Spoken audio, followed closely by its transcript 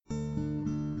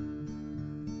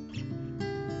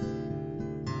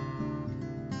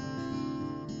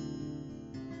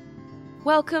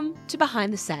Welcome to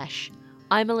Behind the Sash.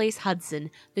 I'm Elyse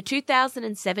Hudson, the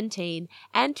 2017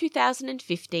 and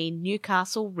 2015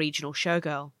 Newcastle Regional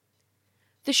Showgirl.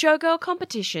 The Showgirl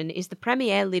competition is the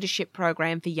premier leadership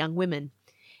program for young women.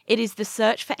 It is the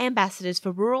search for ambassadors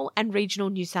for rural and regional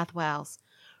New South Wales,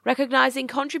 recognising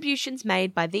contributions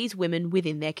made by these women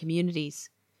within their communities.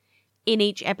 In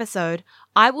each episode,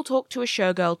 I will talk to a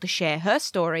showgirl to share her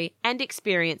story and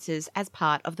experiences as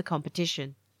part of the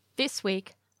competition. This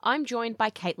week, I'm joined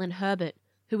by Caitlin Herbert,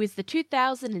 who is the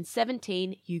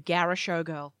 2017 Eugowra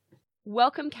Showgirl.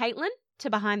 Welcome, Caitlin,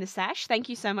 to Behind the Sash. Thank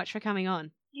you so much for coming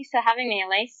on. Thanks for having me,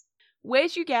 Elyse.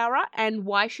 Where's Eugowra and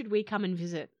why should we come and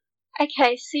visit?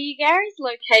 Okay, so Eugowra is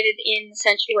located in the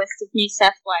central west of New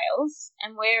South Wales,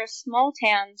 and we're a small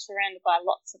town surrounded by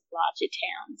lots of larger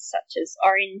towns, such as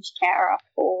Orange, Cowra,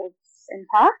 Forbes and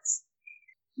Parkes.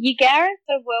 Eugowra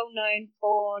is well known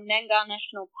for Nangar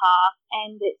National Park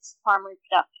and its primary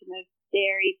production of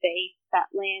dairy, beef,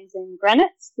 fat lambs and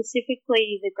granite,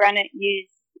 specifically the granite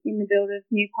used in the build of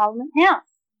New Parliament House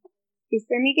is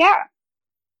from Eugowra.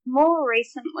 More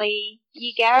recently,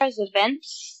 Eugowra's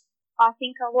events, I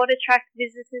think, a lot attract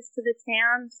visitors to the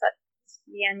town, such as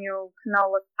the annual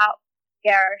Canola Cup,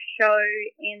 Eugowra Show,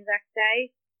 Anzac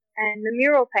Day, and the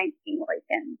mural painting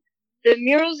weekend. The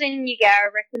murals in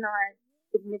Eugowra recognise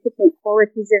significant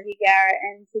qualities of Eugowra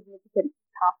and significant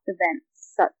past events,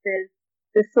 such as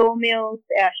the sawmills,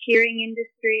 our shearing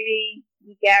industry,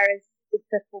 Eugowra's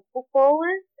successful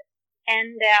footballers,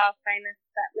 and our famous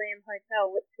Fat Lamb Hotel,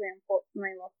 which we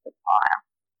unfortunately lost to fire.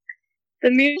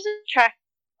 The murals attract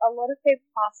a lot of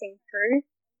people passing through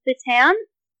the town.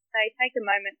 They take a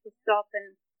moment to stop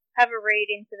and have a read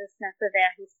into the snap of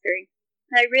our history.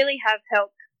 They really have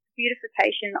helped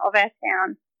beautification of our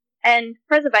town and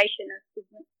preservation of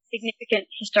significant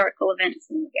historical events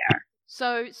in Eugowra.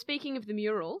 So, speaking of the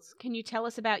murals, can you tell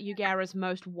us about Eugowra's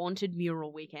most wanted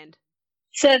mural weekend?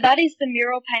 So that is the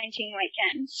mural painting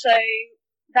weekend. So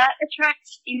that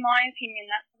attracts, in my opinion,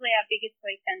 that's probably our biggest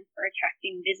weekend for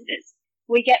attracting visitors.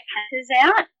 We get painters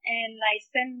out and they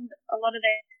spend a lot of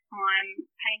their time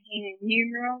painting new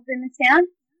murals in the town.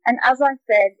 And as I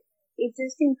said, it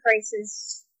just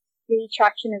increases the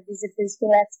attraction of visitors to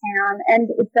our town, and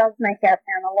it does make our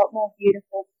town a lot more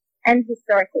beautiful and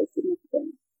historically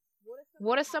significant.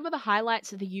 What are some of the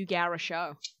highlights of the Eugowra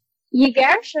show?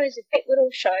 Eugowra show is a great little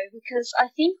show because I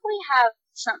think we have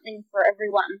something for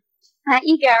everyone. At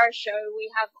Eugowra show,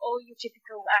 we have all your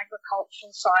typical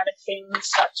agricultural side of things,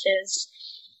 such as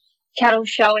cattle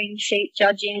showing, sheep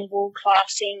judging, wool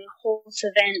classing, horse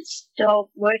events,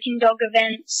 working dog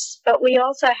events, but we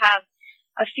also have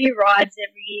a few rides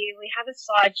every year. We have a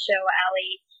sideshow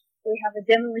alley. We have a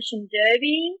demolition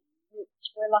derby, which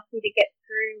we're lucky to get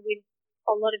through with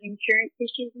a lot of insurance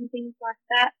issues and things like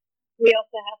that. We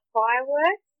also have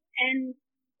fireworks, and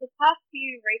the past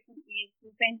few recent years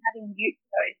we've been having ute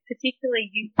shows, particularly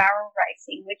ute barrel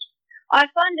racing, which I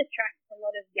find attracts a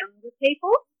lot of younger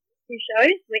people to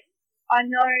shows, which I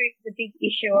know is a big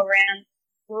issue around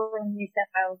rural New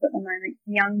South Wales at the moment.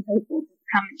 Young people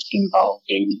become involved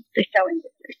in the show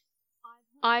industry.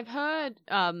 I've heard,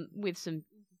 with some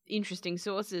interesting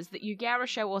sources, that Eugowra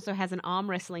show also has an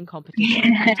arm wrestling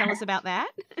competition. Can you tell us about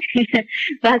that?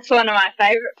 That's one of my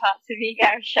favourite parts of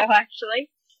Eugowra show,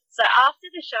 actually. So after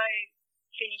the show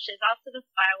finishes, after the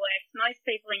fireworks, most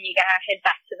people in Eugowra head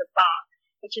back to the bar,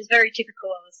 which is very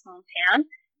typical of a small town.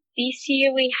 This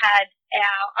year we had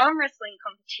our arm wrestling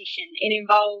competition. It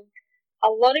involved a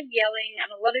lot of yelling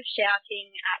and a lot of shouting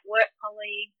at work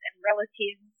colleagues and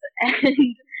relatives and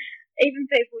even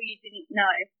people you didn't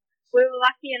know. We were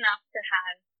lucky enough to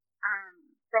have,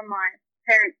 from my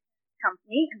parents'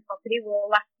 company and property, we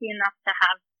were lucky enough to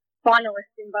have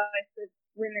finalists in both the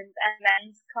women's and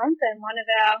men's comp, and one of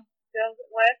our girls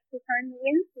at work took home the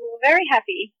win, so we were very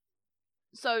happy.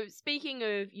 So, speaking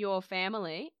of your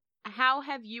family, how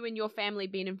have you and your family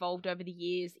been involved over the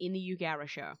years in the Eugowra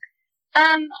show?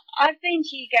 I've been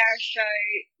to Eugowra show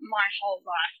my whole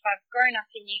life. I've grown up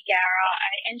in Eugowra.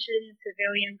 I entered in the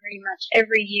pavilion pretty much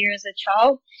every year as a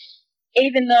child.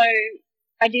 Even though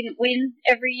I didn't win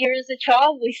every year as a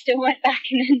child, we still went back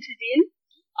and entered in.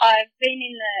 I've been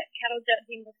in the cattle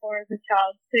judging before as a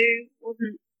child too.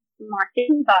 Wasn't my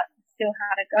thing, but still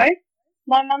had a go.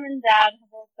 My mum and dad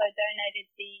have also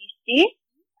donated the steer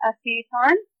a few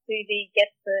times to the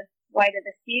Guess the Weight of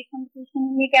the Steer competition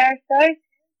in Eugowra show.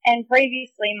 And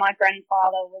previously, my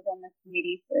grandfather was on the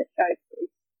committee for the show too.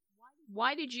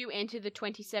 Why did you enter the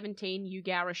 2017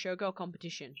 Eugowra Showgirl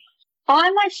competition?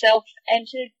 I myself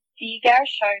entered the Eugowra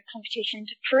show competition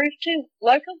to prove to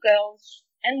local girls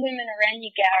and women around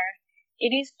Eugowra it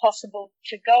is possible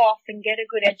to go off and get a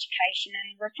good education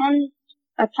and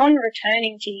upon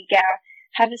returning to Eugowra,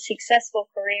 have a successful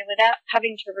career without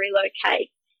having to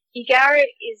relocate. Eugowra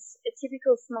is a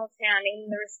typical small town in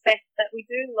the respect that we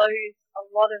do lose a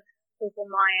lot of people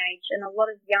my age and a lot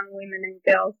of young women and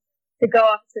girls to go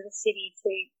up to the city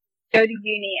to go to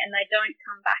uni and they don't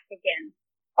come back again.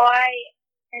 I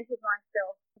entered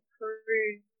myself to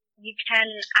prove you can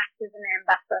act as an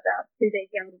ambassador to these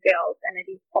young girls and it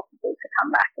is possible to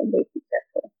come back and be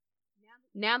successful.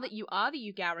 Now that you are the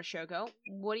Eugowra Showgirl,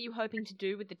 what are you hoping to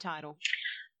do with the title?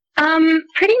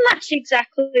 Pretty much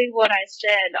exactly what I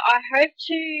said. I hope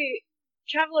to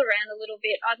travel around a little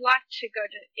bit. I'd like to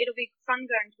it'll be fun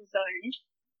going to Zone,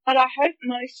 but I hope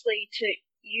mostly to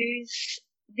use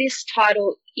this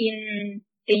title in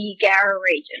the Eugowra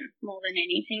region more than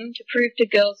anything to prove to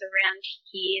girls around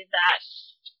here that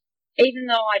even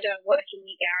though I don't work in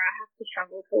Eugowra, I have to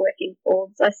travel to work in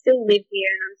Forbes. I still live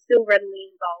here and I'm still readily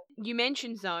involved. You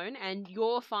mentioned Zone, and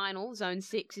your final, Zone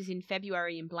 6, is in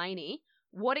February in Blaney.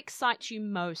 What excites you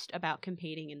most about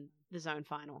competing in the Zone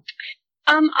final?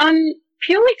 I'm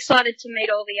purely excited to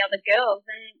meet all the other girls,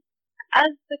 and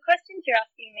as the questions you're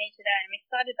asking me today, I'm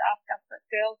excited to ask other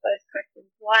girls those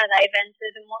questions, why they've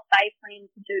entered and what they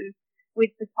plan to do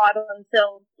with the title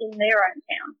themselves in their own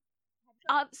town.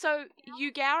 So,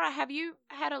 Eugowra, have you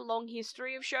had a long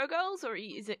history of showgirls, or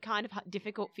is it kind of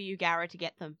difficult for Eugowra to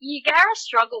get them? Eugowra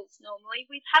struggles normally.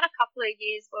 We've had a couple of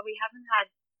years where we haven't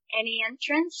had any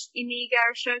entrants in the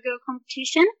Eugowra Showgirl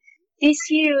competition.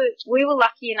 This year, we were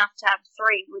lucky enough to have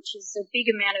 3, which is a big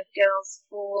amount of girls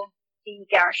for the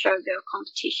Eugowra Showgirl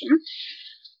competition.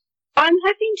 I'm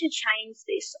hoping to change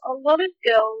this. A lot of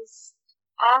girls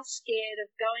are scared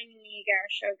of going in the Eugowra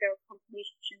Showgirl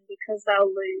competition because they'll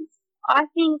lose. I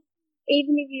think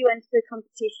even if you enter the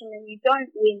competition and you don't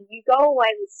win, you go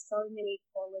away with so many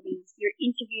qualities. Your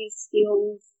interview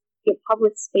skills, your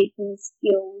public speaking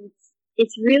skills.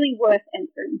 It's really worth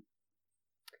entering.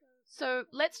 So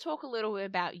let's talk a little bit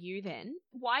about you then.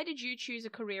 Why did you choose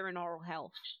a career in oral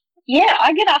health? Yeah,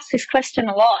 I get asked this question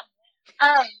a lot.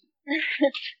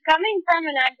 Coming from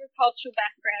an agricultural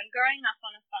background, growing up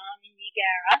on a farm in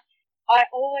Eugowra, I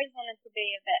always wanted to be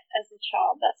a vet as a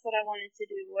child. That's what I wanted to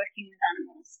do, working with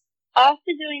animals.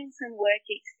 After doing some work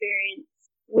experience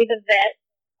with a vet,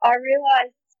 I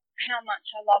realised how much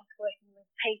I loved working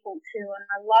with people too, and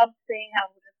I loved being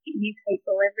able to meet new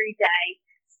people every day,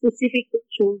 specifically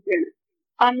children.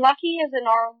 I'm lucky as an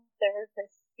oral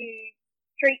therapist to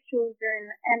treat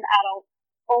children and adults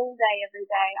all day, every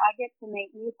day. I get to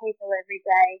meet new people every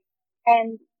day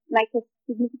and make a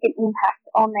significant impact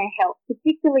on their health,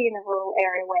 particularly in a rural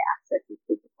area where access is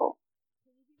difficult.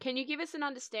 Can you give us an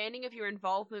understanding of your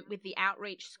involvement with the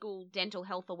Outreach School Dental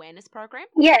Health Awareness Program?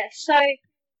 Yeah, so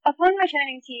upon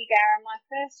returning to Eugowra, my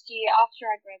first year after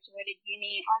I graduated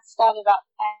uni, I started up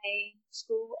a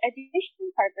school education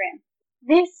program.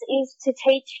 This is to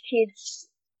teach kids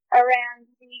around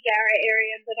the Eugowra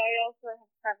area, but I also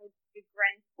have travelled to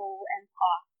Grenfell and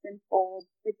Parkes and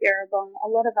Forbes, the Gerrabong, a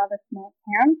lot of other small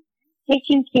towns,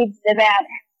 teaching kids about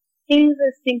things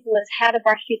as simple as how to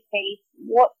brush your teeth,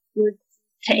 what's good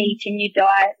to eat in your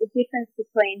diet, the difference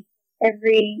between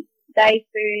everyday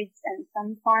foods and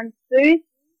sometimes foods,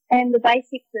 and the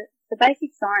basic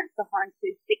science behind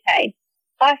tooth decay.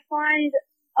 I find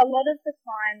a lot of the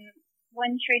time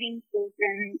when treating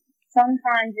children,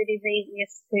 sometimes it is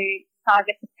easiest to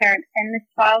target the parent and the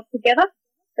child together,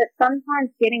 but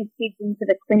sometimes getting kids into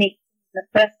the clinic in the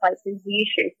first place is the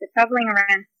issue. So travelling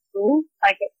around schools,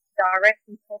 I get to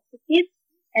directly talk to kids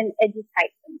and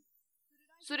educate them.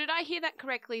 So did I hear that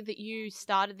correctly, that you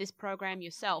started this program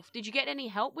yourself? Did you get any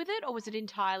help with it, or was it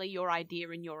entirely your idea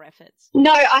and your efforts?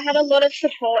 No, I had a lot of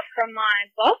support from my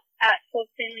boss at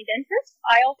Forbes Family Dentist.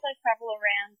 I also travel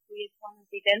around with one of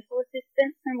the dental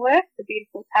assistants and work, the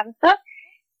beautiful Tabitha,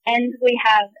 and we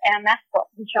have our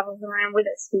mascot who travels around with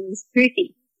us, who's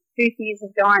Toothy. Toothy is a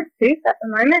giant tooth at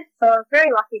the moment, so I was very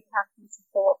lucky to have some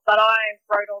support, but I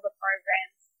wrote all the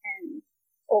programs and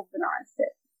organised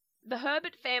it. The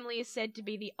Herbert family is said to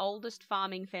be the oldest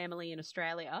farming family in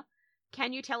Australia.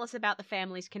 Can you tell us about the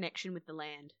family's connection with the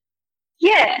land?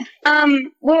 Yeah,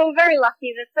 we were very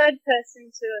lucky. The third person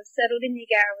to have settled in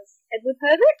Eugowra was Edward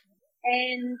Herbert,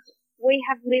 and we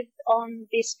have lived on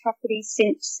this property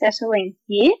since settling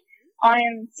here. I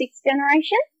am 6th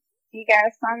generation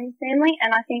Eugowra farming family,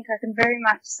 and I think I can very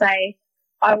much say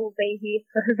I will be here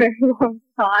for a very long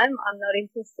time. I'm not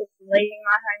interested in leaving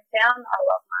my hometown. I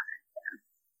love my hometown.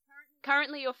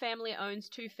 Currently, your family owns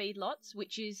 2 feedlots,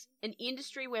 which is an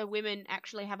industry where women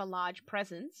actually have a large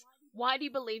presence. Why do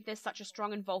you believe there's such a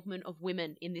strong involvement of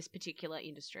women in this particular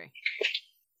industry?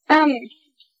 I'm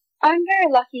very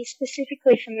lucky,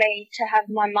 specifically for me, to have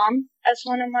my mum as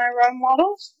one of my role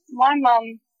models. My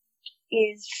mum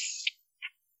is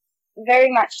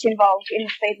very much involved in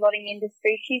the feedlotting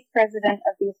industry. She's president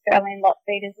of the Australian Lot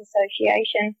Feeders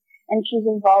Association, and she's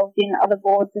involved in other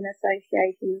boards and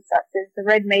associations such as the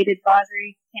Red Meat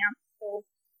Advisory Council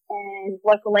and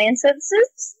Local Land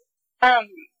Services.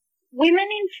 Women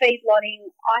in feedlotting,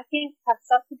 I think, have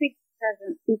such a big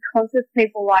presence because of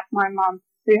people like my mum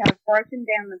who have broken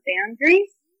down the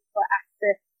boundaries for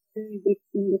access to this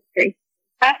industry.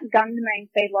 At Gundamain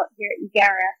Feedlot here at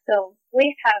Eugowra ourselves,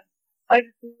 we have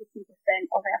over 50%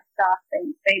 of our staff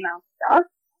being female staff.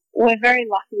 We're very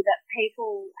lucky that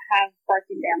people have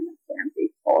broken down those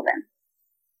boundaries for them.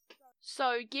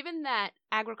 So, given that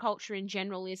agriculture in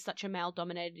general is such a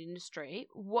male-dominated industry,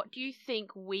 what do you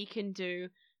think we can do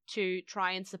to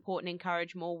try and support and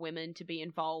encourage more women to be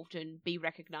involved and be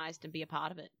recognised and be a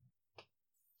part of it?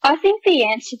 I think the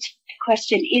answer to the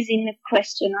question is in the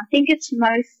question. I think it's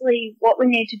mostly what we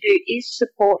need to do is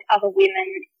support other women,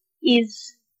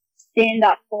 is stand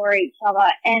up for each other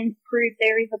and prove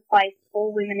there is a place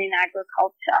for women in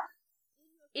agriculture.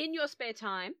 In your spare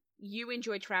time, you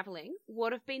enjoy travelling.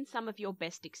 What have been some of your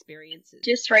best experiences?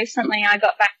 Just recently I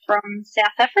got back from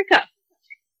South Africa,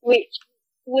 which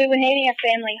we were needing a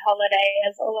family holiday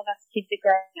as all of us kids are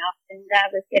growing up, and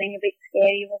Dad was getting a bit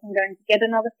scared he wasn't going to get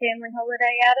another family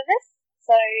holiday out of us.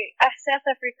 So South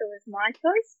Africa was my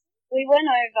choice. We went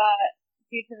over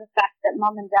due to the fact that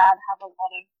Mum and Dad have a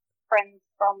lot of friends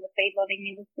from the feedlotting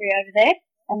industry over there,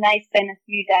 and they spent a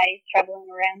few days travelling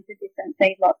around to different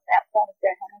feedlots outside of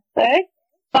Johannesburg.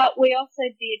 But we also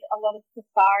did a lot of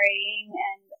safaring,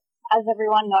 and as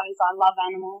everyone knows, I love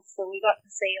animals, so we got to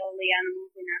see all the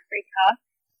animals in Africa.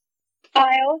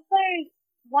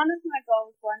 One of my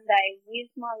goals one day with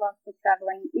my love for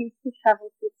travelling is to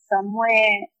travel to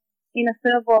somewhere in a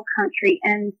third world country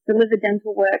and deliver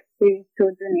dental work to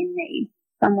children in need,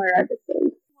 somewhere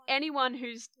overseas. Anyone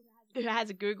who has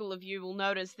a Google of you will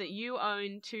notice that you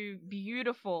own two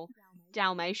beautiful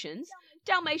Dalmatians.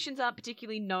 Dalmatians aren't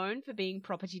particularly known for being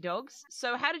property dogs,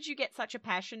 so how did you get such a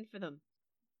passion for them?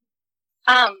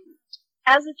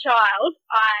 As a child,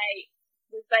 I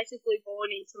was basically born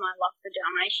into my love for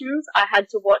Dalmatians. I had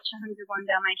to watch 101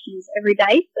 Dalmatians every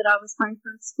day that I was home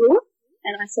from school,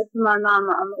 and I said to my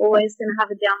mum, I'm always going to have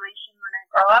a Dalmatian when I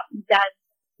grow up. Dad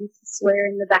used to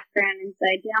swear in the background and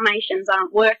say, Dalmatians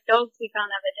aren't work dogs, we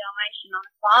can't have a Dalmatian on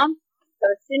a farm. So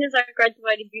as soon as I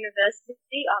graduated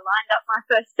university, I lined up my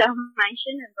first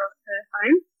Dalmatian and brought her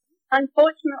home.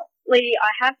 Unfortunately,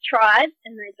 I have tried,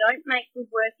 and they don't make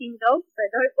good working dogs. They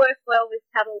don't work well with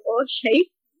cattle or sheep,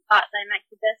 but they make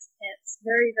the best pets.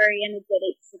 Very, very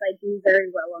energetic, so they do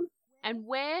very well on it. And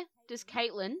where does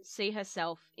Caitlin see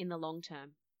herself in the long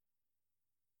term?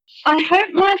 I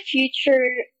hope my future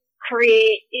career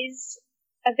is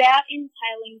about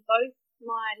entailing both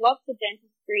my love for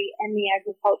dentistry and the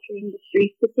agriculture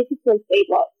industry, specifically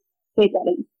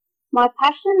feedlotting. My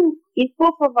passion is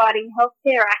for providing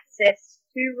healthcare access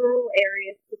to rural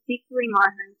areas, particularly my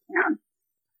hometown.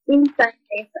 In saying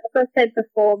this, as I said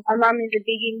before, my mum is a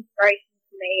big inspiration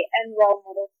to me and role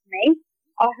model to me.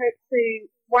 I hope to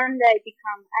one day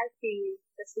become, as she is,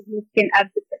 a significant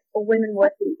advocate for women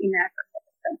working in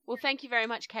agriculture. Well, thank you very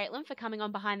much, Caitlin, for coming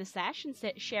on Behind the Sash and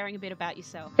sharing a bit about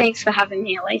yourself. Thanks for having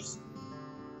me, Elyse.